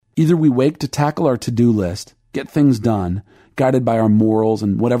Either we wake to tackle our to-do list, get things done, guided by our morals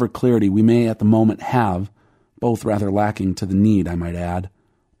and whatever clarity we may at the moment have, both rather lacking to the need, I might add,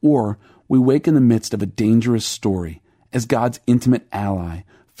 or we wake in the midst of a dangerous story as God's intimate ally,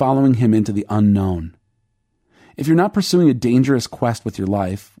 following him into the unknown. If you're not pursuing a dangerous quest with your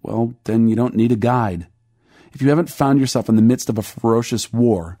life, well, then you don't need a guide. If you haven't found yourself in the midst of a ferocious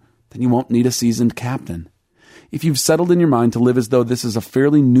war, then you won't need a seasoned captain. If you've settled in your mind to live as though this is a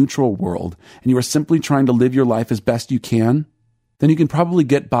fairly neutral world and you are simply trying to live your life as best you can, then you can probably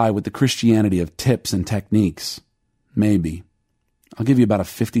get by with the Christianity of tips and techniques. Maybe. I'll give you about a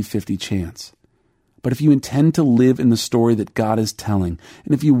 50-50 chance. But if you intend to live in the story that God is telling,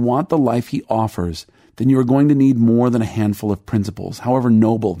 and if you want the life he offers, then you are going to need more than a handful of principles, however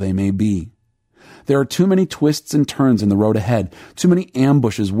noble they may be. There are too many twists and turns in the road ahead, too many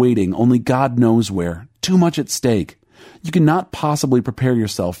ambushes waiting, only God knows where, too much at stake. You cannot possibly prepare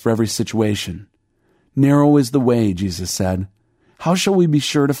yourself for every situation. Narrow is the way, Jesus said. How shall we be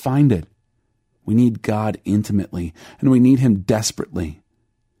sure to find it? We need God intimately, and we need him desperately.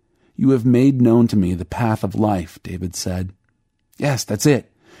 You have made known to me the path of life, David said. Yes, that's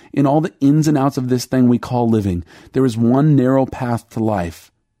it. In all the ins and outs of this thing we call living, there is one narrow path to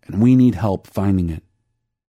life, and we need help finding it.